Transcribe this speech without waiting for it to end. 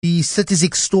The city's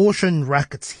extortion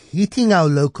rackets hitting our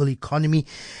local economy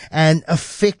and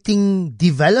affecting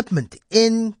development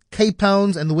in Cape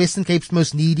Town's and the Western Cape's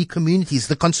most needy communities.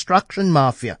 The construction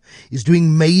mafia is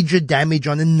doing major damage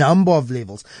on a number of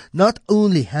levels. Not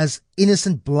only has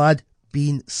innocent blood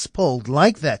been spilled,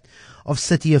 like that of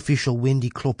city official Wendy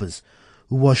Kloppers,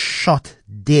 who was shot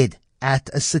dead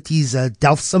at a city's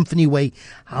Delft Symphony Way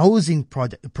housing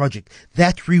project.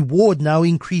 That reward now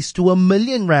increased to R1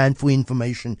 million for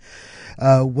information,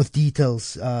 with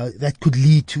details that could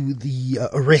lead to the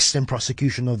arrest and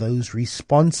prosecution of those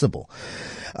responsible.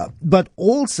 But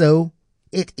also,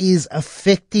 it is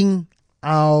affecting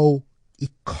our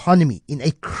economy in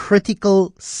a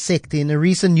critical sector. In a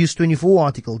recent News 24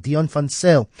 article, Dion van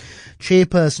Zyl,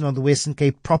 chairperson of the Western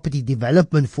Cape Property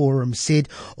Development Forum, said,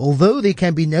 although there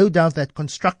can be no doubt that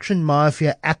construction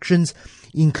mafia actions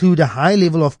include a high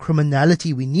level of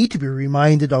criminality, we need to be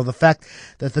reminded of the fact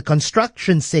that the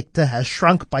construction sector has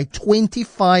shrunk by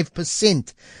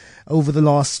 25% over the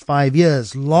last 5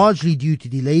 years, largely due to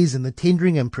delays in the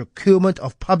tendering and procurement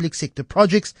of public sector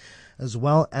projects, as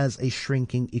well as a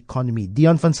shrinking economy.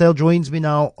 Dion van Zyl joins me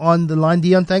now on the line.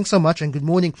 Dion, thanks so much and good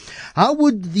morning. How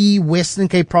would the Western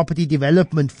Cape Property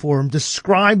Development Forum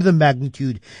describe the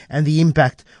magnitude and the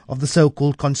impact of the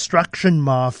so-called construction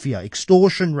mafia,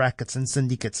 extortion rackets and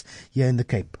syndicates here in the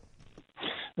Cape?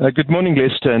 Good morning,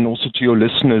 Lester, and also to your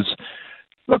listeners.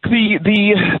 Look,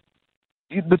 the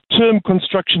term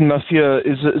construction mafia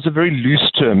is a very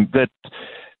loose term that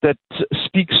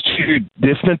speaks to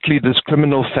definitely this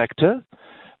criminal factor,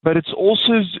 but it's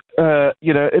also,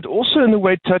 it also in a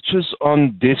way touches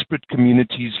on desperate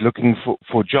communities looking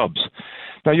for jobs.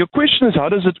 Now, your question is, how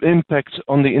does it impact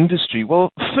on the industry?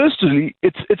 Well, firstly,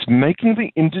 it's making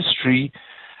the industry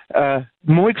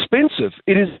more expensive.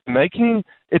 It is making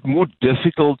it more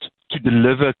difficult to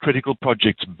deliver critical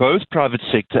projects, both private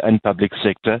sector and public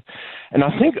sector. And I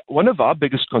think one of our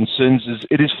biggest concerns is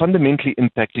it is fundamentally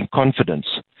impacting confidence.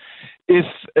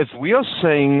 If we are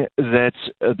saying that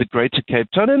the Greater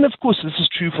Cape Town, and of course this is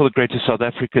true for the Greater South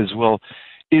Africa as well,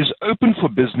 is open for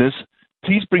business,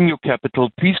 please bring your capital,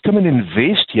 please come and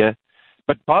invest here.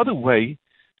 But by the way,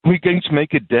 we're going to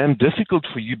make it damn difficult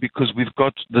for you because we've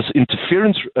got this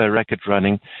interference racket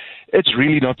running. It's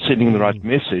really not sending the right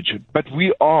message. But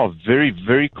we are very,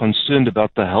 very concerned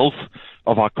about the health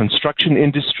of our construction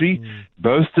industry,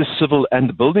 both the civil and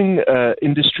the building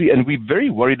industry, and we're very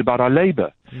worried about our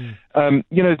labor.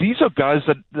 These are guys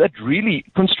that really,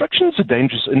 construction is a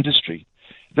dangerous industry.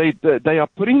 They are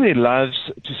putting their lives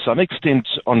to some extent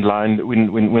online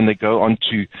when they go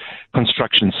onto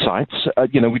construction sites.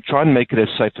 We try and make it as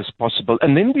safe as possible.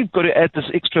 And then we've got to add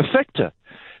this extra factor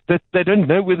that they don't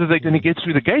know whether they're going to get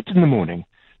through the gate in the morning.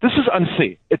 This is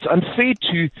unfair. It's unfair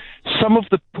to some of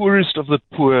the poorest of the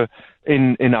poor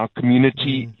in our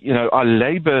community. Our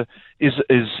labor is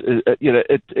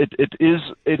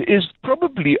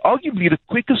probably arguably the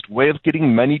quickest way of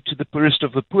getting money to the poorest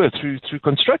of the poor through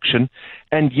construction,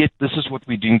 and yet this is what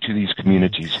we're doing to these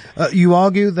communities. You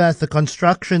argue that the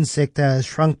construction sector has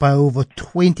shrunk by over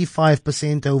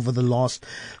 25% over the last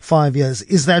 5 years.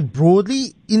 Is that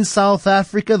broadly in South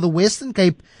Africa? The Western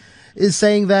Cape is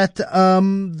saying that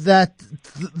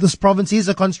this province is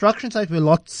a construction site.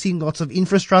 We're seeing lots of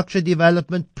infrastructure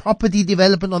development, property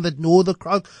development on that northern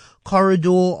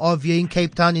corridor of here in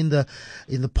Cape Town, in the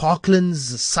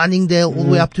Parklands, Sunningdale, all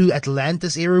the way up to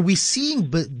Atlantis area. We're seeing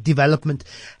development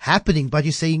happening, but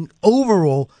you're saying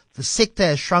overall the sector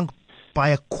has shrunk by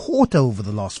a quarter over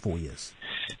the last 4 years.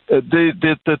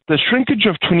 The shrinkage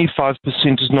of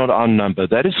 25% is not our number.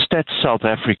 That is Stats South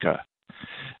Africa.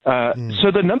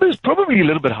 So the number is probably a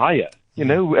little bit higher,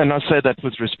 and I say that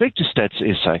with respect to Stats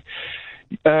SA.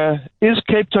 Is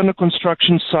Cape Town a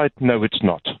construction site? No, it's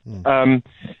not.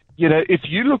 If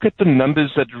you look at the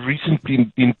numbers that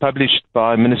recently been published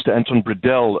by Minister Anton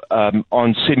Bredell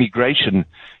on semigration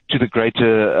to the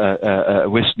greater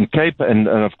Western Cape and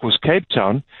of course Cape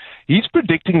Town, he's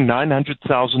predicting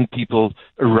 900,000 people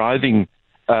arriving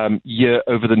here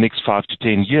over the next 5 to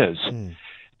 10 years.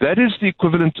 That is the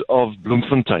equivalent of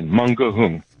Bloemfontein,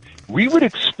 Mangaung. We would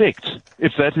expect,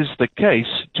 if that is the case,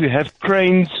 to have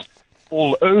cranes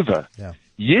all over. Yeah.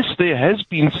 Yes, there has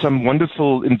been some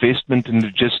wonderful investment in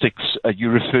logistics.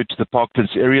 You referred to the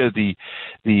Parklands area,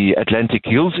 the Atlantic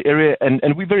Hills area,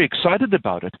 and we're very excited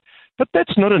about it. But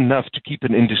that's not enough to keep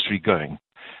an industry going.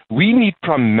 We need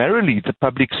primarily the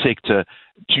public sector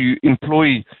to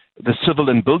employ the civil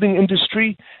and building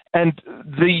industry, and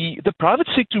the private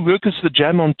sector workers the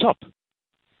jam on top.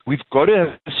 we've got to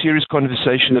have a serious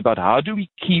conversation about how do we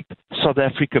keep South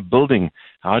Africa building,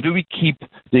 how do we keep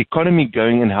the economy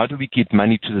going, and how do we keep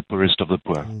money to the poorest of the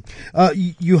poor.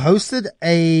 You hosted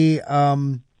a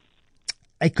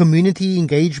community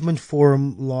engagement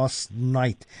forum last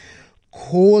night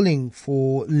calling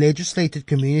for legislated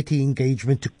community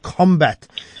engagement to combat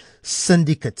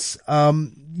syndicates.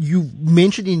 You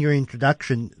mentioned in your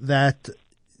introduction that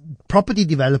property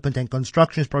development and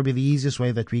construction is probably the easiest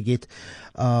way that we get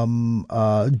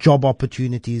job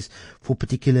opportunities for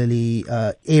particularly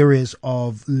areas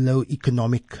of low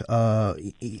economic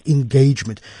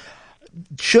engagement.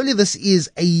 Surely this is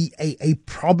a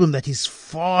problem that is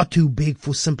far too big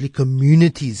for simply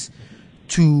communities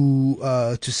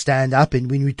to stand up in.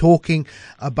 When we're talking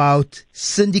about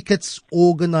syndicates,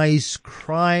 organized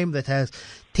crime that has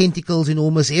tentacles in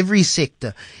almost every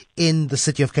sector in the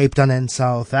city of Cape Town and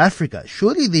South Africa,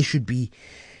 surely there should be,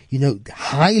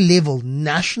 high level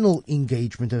national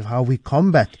engagement of how we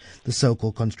combat the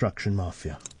so-called construction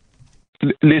mafia.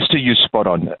 Lester, you're spot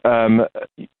on.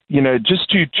 Just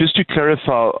to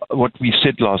clarify what we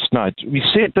said last night, we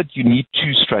said that you need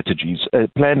two strategies, a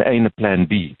plan A and a plan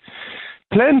B.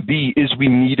 Plan B is we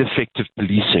need effective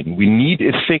policing. We need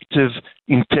effective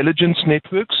intelligence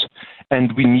networks,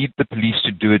 and we need the police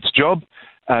to do its job.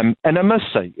 And I must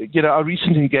say, our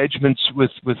recent engagements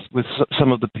with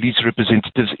some of the police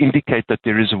representatives indicate that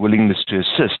there is a willingness to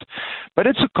assist. But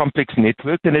it's a complex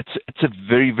network, and it's a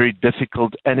very, very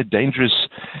difficult and a dangerous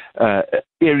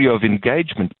area of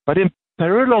engagement. But in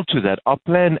parallel to that, our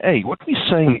plan A, what we're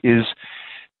saying is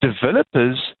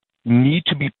developers need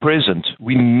to be present.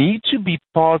 We need to be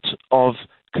part of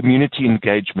community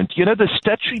engagement. The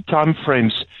statutory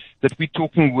timeframes that we're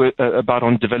talking about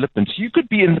on development, you could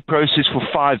be in the process for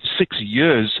 5-6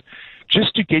 years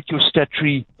just to get your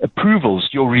statutory approvals,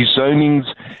 your rezonings,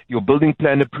 your building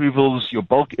plan approvals, your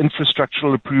bulk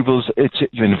infrastructural approvals,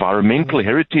 your environmental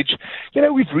heritage.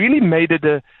 We've really made it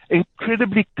an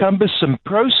incredibly cumbersome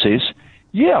process.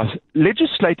 Yeah,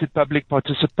 legislated public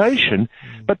participation,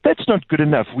 but that's not good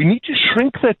enough. We need to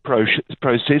shrink that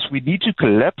process. We need to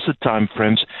collapse the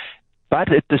timeframes, but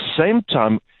at the same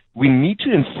time, we need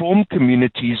to inform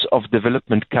communities of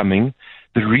development coming,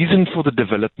 the reason for the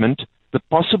development, the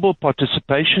possible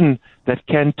participation that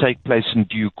can take place in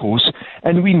due course,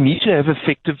 and we need to have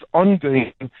effective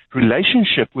ongoing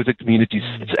relationship with the communities.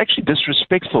 It's actually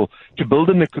disrespectful to build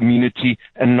in the community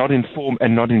and not inform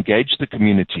and not engage the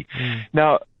community.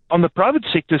 Now, on the private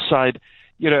sector side,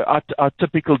 our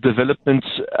typical developments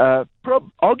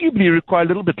arguably require a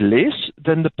little bit less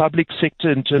than the public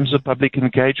sector in terms of public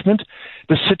engagement.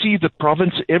 The city, the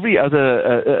province, every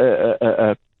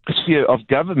other sphere of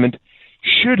government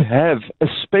should have a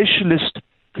specialist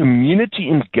community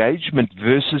engagement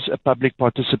versus a public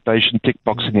participation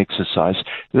tick-boxing exercise.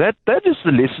 That is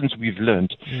the lessons we've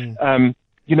learned.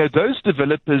 Those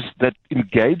developers that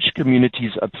engage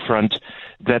communities up front,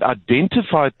 that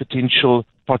identify potential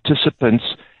participants,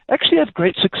 actually have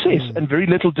great success and very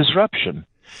little disruption.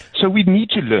 So we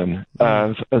need to learn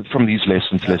from these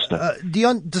lessons, Lester.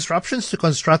 Dion, disruptions to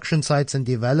construction sites and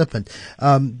development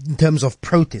in terms of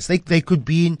protests, they could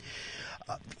be in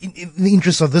the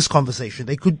interest of this conversation,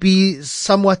 they could be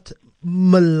somewhat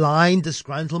malign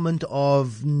disgruntlement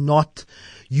of not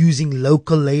using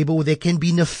local labor, or they can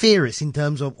be nefarious in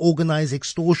terms of organized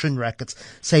extortion rackets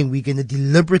saying we're going to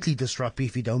deliberately disrupt you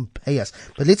if you don't pay us.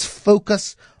 But let's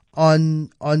focus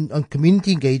on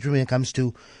community engagement when it comes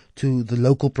to the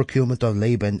local procurement of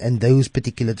labor and those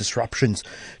particular disruptions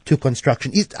to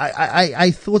construction.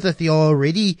 I thought that there are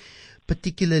already,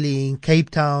 particularly in Cape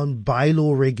Town,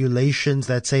 bylaw regulations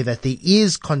that say that there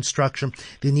is construction,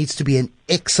 there needs to be an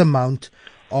X amount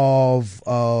of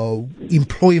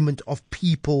employment of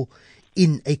people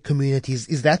in a community.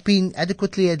 Is that being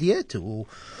adequately adhered to,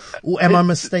 or am I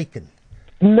mistaken?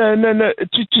 No.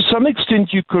 To some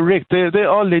extent, you're correct. There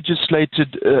are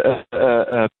legislated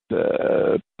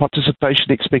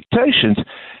participation expectations,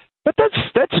 but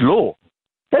that's law.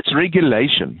 That's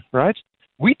regulation, right?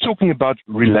 We're talking about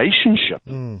relationship,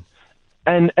 and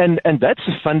that's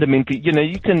a fundamental.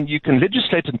 You can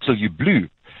legislate until you're blue.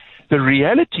 The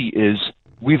reality is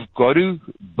we've got to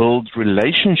build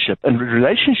relationship, and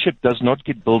relationship does not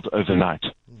get built overnight.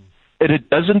 And it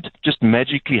doesn't just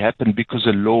magically happen because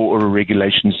a law or a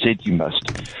regulation said you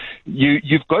must.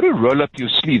 You've got to roll up your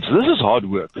sleeves. This is hard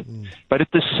work. But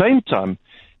at the same time,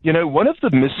 one of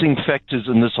the missing factors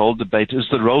in this whole debate is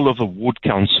the role of a ward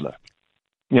councillor.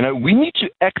 We need to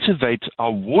activate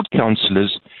our ward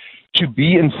councillors to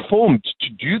be informed, to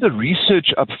do the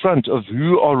research up front of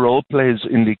who are role players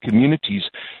in their communities,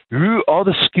 who are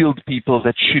the skilled people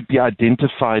that should be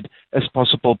identified as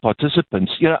possible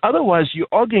participants. Otherwise you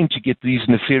are going to get these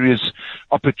nefarious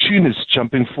opportunists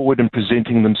jumping forward and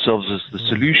presenting themselves as the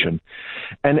solution.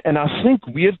 And I think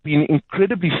we have been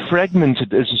incredibly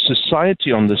fragmented as a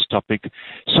society on this topic.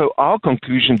 So our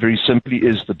conclusion very simply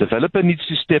is the developer needs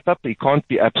to step up. He can't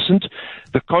be absent.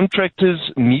 The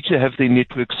contractors need to have their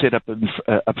network set up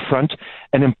up front.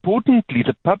 And importantly,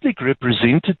 the public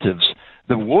representatives,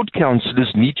 the ward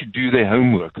councillors, need to do their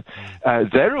homework.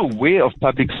 They're aware of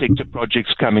public sector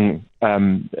projects coming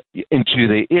into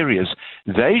their areas.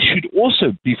 They should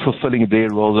also be fulfilling their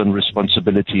role and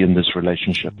responsibility in this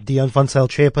relationship. Deon van Zyl,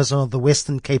 Chairperson of the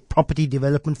Western Cape Property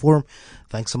Development Forum,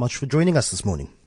 thanks so much for joining us this morning.